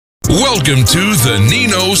Welcome to the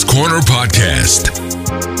Nino's Corner podcast.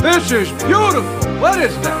 This is beautiful. What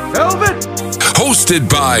is that, velvet? Hosted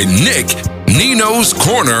by Nick, Nino's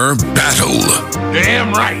Corner Battle.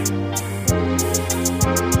 Damn right.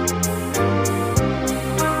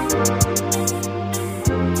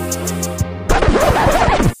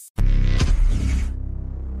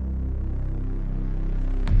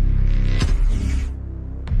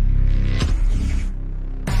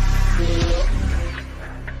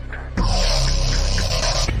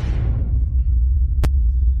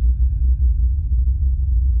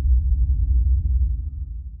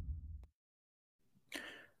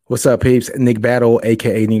 What's up, peeps? Nick Battle,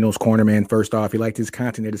 aka Nino's Corner, man. First off, if you like this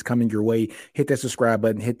content that is coming your way, hit that subscribe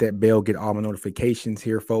button, hit that bell, get all my notifications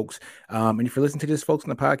here, folks. And if you're listening to this, folks, on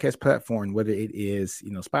the podcast platform, whether it is,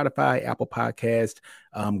 Spotify, Apple Podcast,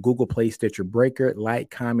 Google Play, Stitcher, Breaker,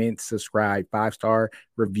 like, comment, subscribe, 5-star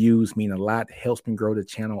reviews mean a lot, helps me grow the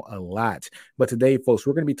channel a lot. But today, folks,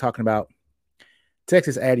 we're going to be talking about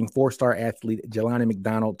Texas adding 4-star athlete Jelani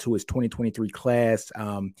McDonald to his 2023 class.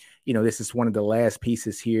 This is one of the last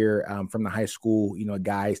pieces here from the high school,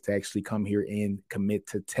 guys to actually come here and commit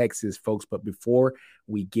to Texas, folks. But before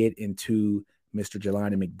we get into Mr.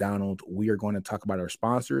 Jelani McDonald, we are going to talk about our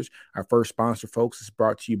sponsors. Our first sponsor, folks, is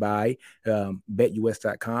brought to you by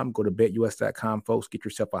BetUS.com. Go to BetUS.com, folks. Get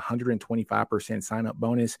yourself a 125% sign-up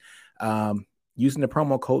bonus using the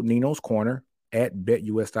promo code Nino's Corner at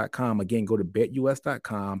BetUS.com. Again, go to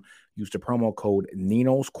BetUS.com, use the promo code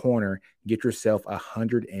Nino's Corner, get yourself a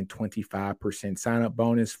 125% sign-up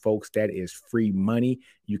bonus, folks. That is free money.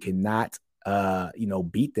 You cannot,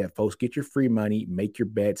 beat that, folks. Get your free money, make your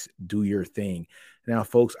bets, do your thing. Now,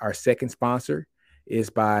 folks, our second sponsor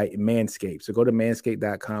is by Manscaped. So go to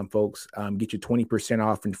manscaped.com, folks. Get you 20%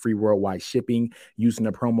 off and free worldwide shipping using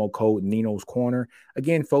the promo code Nino's Corner.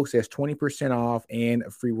 Again, folks, that's 20% off and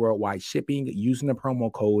free worldwide shipping using the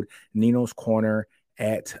promo code Nino's Corner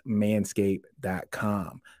at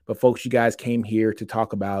manscaped.com. But folks, you guys came here to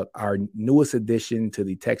talk about our newest addition to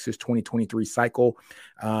the Texas 2023 cycle.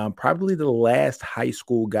 Probably the last high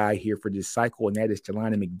school guy here for this cycle, and that is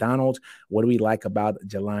Jelani McDonald. What do we like about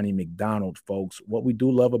Jelani McDonald, folks? What we do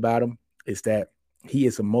love about him is that he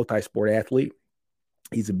is a multi-sport athlete.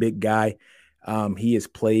 He's a big guy. He has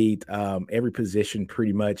played every position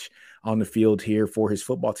pretty much on the field here for his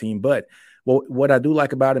football team. But what I do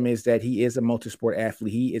like about him is that he is a multi-sport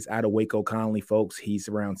athlete. He is out of Waco Connally, folks. He's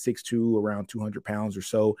around 6'2", around 200 pounds or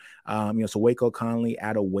so. So Waco Connally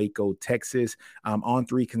out of Waco, Texas. On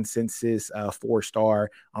 3 consensus, 4-star.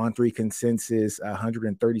 On 3 consensus,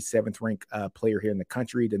 137th ranked player here in the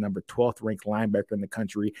country, the number 12th ranked linebacker in the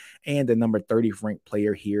country, and the number 30th ranked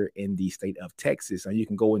player here in the state of Texas. Now you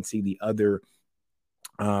can go and see the other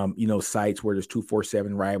sites where there's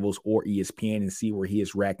 247 Rivals or ESPN and see where he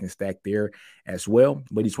is racked and stacked there as well.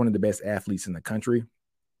 But he's one of the best athletes in the country.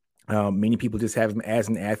 Many people just have him as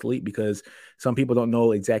an athlete because some people don't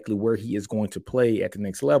know exactly where he is going to play at the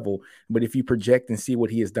next level. But if you project and see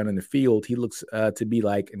what he has done in the field, he looks to be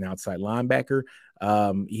like an outside linebacker.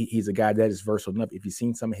 He's a guy that is versatile enough. If you've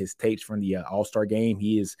seen some of his tapes from the All-Star game,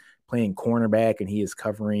 he is playing cornerback and he is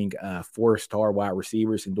covering 4-star wide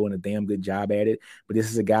receivers and doing a damn good job at it. But this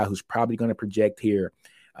is a guy who's probably going to project here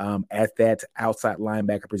at that outside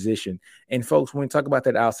linebacker position. And folks, when we talk about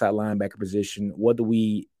that outside linebacker position, what do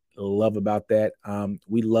we love about that?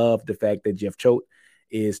 We love the fact that Jeff Choate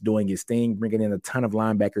is doing his thing, bringing in a ton of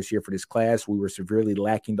linebackers here for this class. We were severely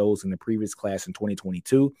lacking those in the previous class in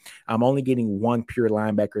 2022. I'm only getting one pure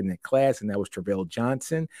linebacker in that class, and that was Travell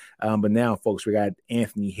Johnson. But now, folks, we got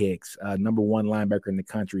Anthony Hicks, number 1 linebacker in the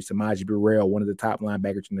country, Samaje Burrell, one of the top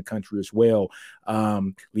linebackers in the country as well.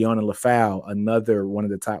 Leona LaFau, another one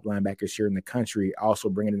of the top linebackers here in the country, also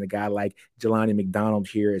bringing in a guy like Jelani McDonald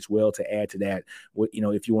here as well to add to that.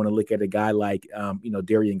 If you want to look at a guy like,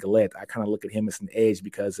 Darian Gillette, I kind of look at him as an edge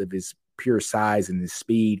because of his pure size and his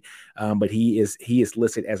speed. But he is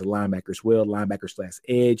listed as a linebacker as well,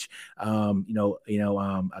 linebacker/edge.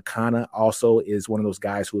 Akana also is one of those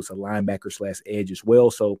guys who is a linebacker/edge as well.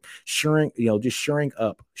 So shoring up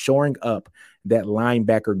that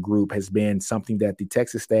linebacker group has been something that the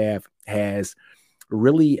Texas staff has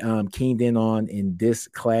really keened in on in this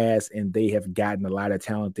class, and they have gotten a lot of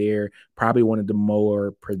talent there. Probably one of the more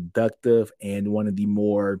productive and one of the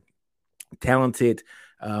more talented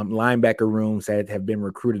linebacker rooms that have been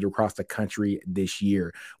recruited across the country this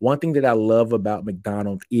year. One thing that I love about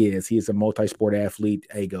McDonald is he is a multi-sport athlete.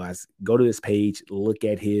 Hey guys, go to this page, look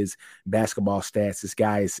at his basketball stats. This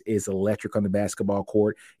guy is electric on the basketball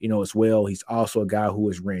court, as well. He's also a guy who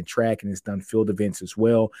has ran track and has done field events as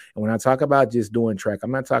well. And when I talk about just doing track,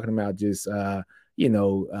 I'm not talking about just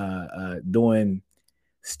doing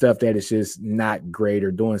stuff that is just not great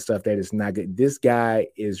or doing stuff that is not good. This guy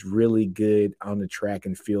is really good on the track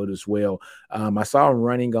and field as well. I saw him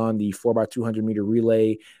running on the 4x200 meter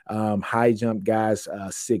relay, high jump guys,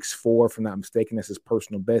 6'4", if I'm not mistaken. That's his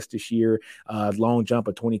personal best this year. Long jump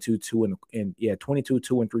of 22.2 and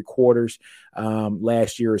 22.2 3/4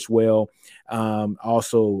 last year as well.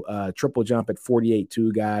 Also triple jump at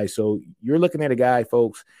 48.2 guys. So you're looking at a guy,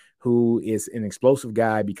 folks, who is an explosive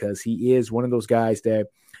guy because he is one of those guys that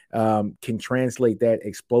can translate that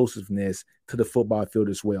explosiveness to the football field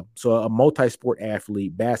as well. So a multi-sport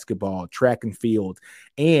athlete, basketball, track and field,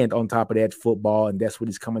 and on top of that, football. And that's what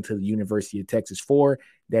he's coming to the University of Texas for.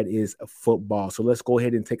 That is football. So let's go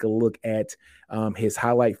ahead and take a look at his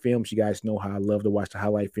highlight films. You guys know how I love to watch the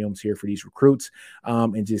highlight films here for these recruits,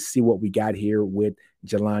 and just see what we got here with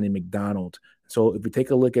Jelani McDonald. So if we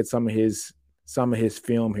take a look at some of his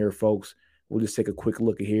film here, folks, we'll just take a quick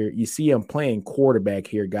look at here. You see him playing quarterback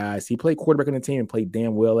here, guys. He played quarterback on the team and played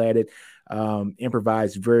damn well at it.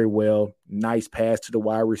 Improvised very well. Nice pass to the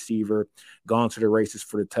wide receiver. Gone to the races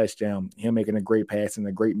for the touchdown. Him making a great pass and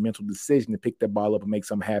a great mental decision to pick that ball up and make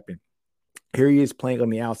something happen. Here he is playing on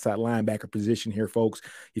the outside linebacker position here, folks.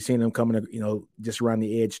 You're seeing him coming, just around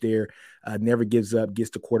the edge there. Never gives up,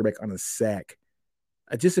 gets the quarterback on a sack.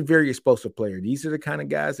 Just a very explosive player. These are the kind of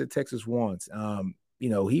guys that Texas wants.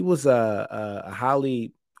 He was a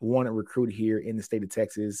highly wanted recruit here in the state of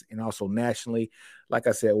Texas and also nationally. Like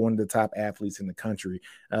I said, one of the top athletes in the country.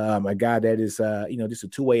 A guy that is, just a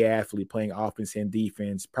two-way athlete playing offense and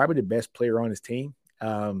defense. Probably the best player on his team.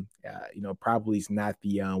 Probably is not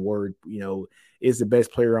the word, is the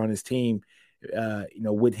best player on his team.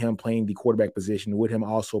 With him playing the quarterback position, with him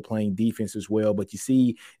also playing defense as well. But you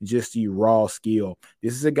see just the raw skill.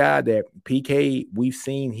 This is a guy that PK, we've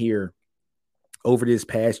seen here over this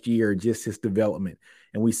past year, just his development.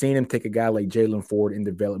 And we've seen him take a guy like Jaylan Ford in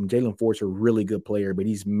development. Jaylan Ford's a really good player, but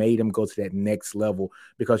he's made him go to that next level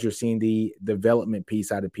because you're seeing the development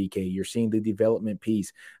piece out of PK. You're seeing the development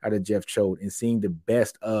piece out of Jeff Choate and seeing the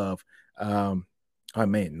best of oh,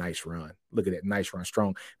 man, nice run. Look at that. Nice run,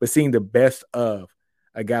 strong. But seeing the best of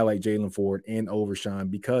a guy like Jaylan Ford and Overshawn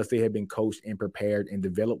because they have been coached and prepared and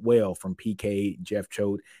developed well from PK, Jeff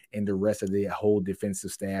Choate, and the rest of the whole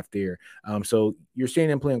defensive staff there. So you're seeing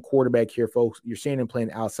him playing quarterback here, folks. You're seeing him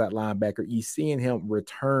playing outside linebacker. You're seeing him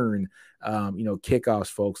return, kickoffs,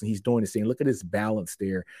 folks, and he's doing the same. Look at his balance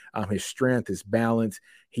there. His strength, his balance.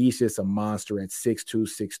 He's just a monster at 6'2",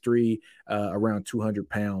 6'3", around 200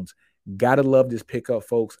 pounds. Gotta love this pickup,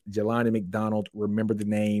 folks. Jelani McDonald, remember the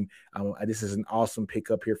name. This is an awesome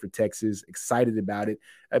pickup here for Texas. Excited about it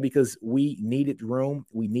because we needed room.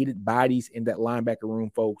 We needed bodies in that linebacker room,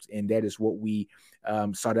 folks, and that is what we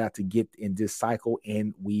started out to get in this cycle,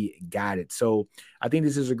 and we got it. So I think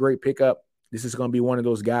this is a great pickup. This is going to be one of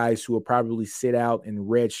those guys who will probably sit out in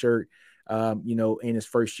red shirt, in his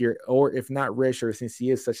first year, or if not red shirt, since he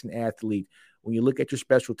is such an athlete. When you look at your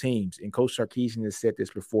special teams, and Coach Sarkisian has said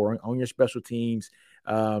this before, on your special teams,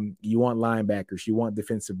 you want linebackers, you want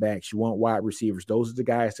defensive backs, you want wide receivers. Those are the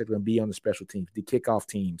guys that are going to be on the special teams, the kickoff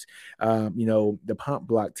teams, the punt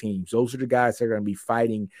block teams. Those are the guys that are going to be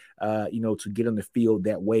fighting, to get on the field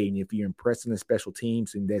that way. And if you're impressed in the special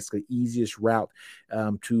teams, and that's the easiest route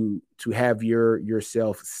to have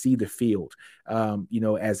yourself see the field,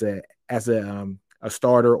 as a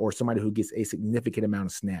starter or somebody who gets a significant amount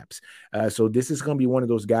of snaps. So this is going to be one of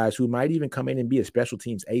those guys who might even come in and be a special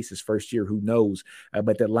teams ace his first year, who knows?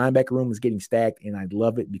 But that linebacker room is getting stacked, and I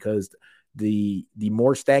love it because the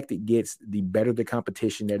more stacked it gets, the better the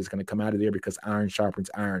competition that is going to come out of there because iron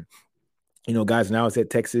sharpens iron. Guys, now I was at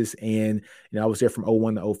Texas, and, I was there from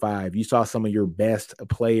 01 to 05. You saw some of your best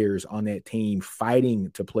players on that team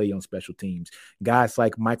fighting to play on special teams. Guys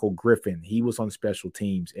like Michael Griffin, he was on special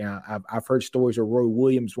teams. And I've heard stories of Roy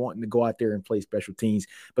Williams wanting to go out there and play special teams,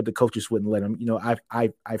 but the coaches wouldn't let him.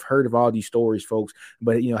 I've heard of all these stories, folks,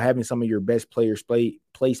 but, having some of your best players play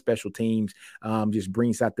special teams just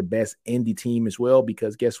brings out the best in the team as well,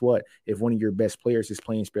 because guess what? If one of your best players is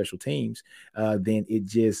playing special teams, then it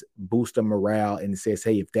just boosts the morale and says,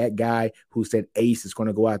 hey, if that guy who said ace is going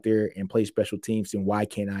to go out there and play special teams, then why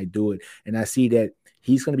can't I do it? And I see that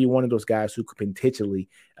he's going to be one of those guys who could potentially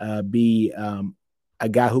be a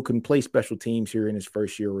guy who can play special teams here in his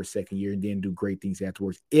first year or second year and then do great things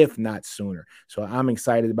afterwards, if not sooner. So I'm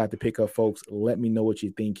excited about the pickup, folks. Let me know what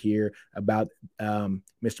you think here about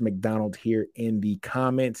Mr. McDonald here in the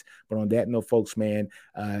comments. But on that note, folks, man,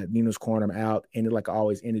 Nino's Corner, I'm out. And like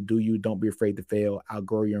always, in it, do you. Don't be afraid to fail.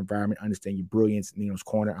 Outgrow your environment. Understand your brilliance. Nino's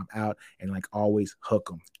Corner, I'm out. And like always, hook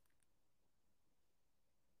 'em.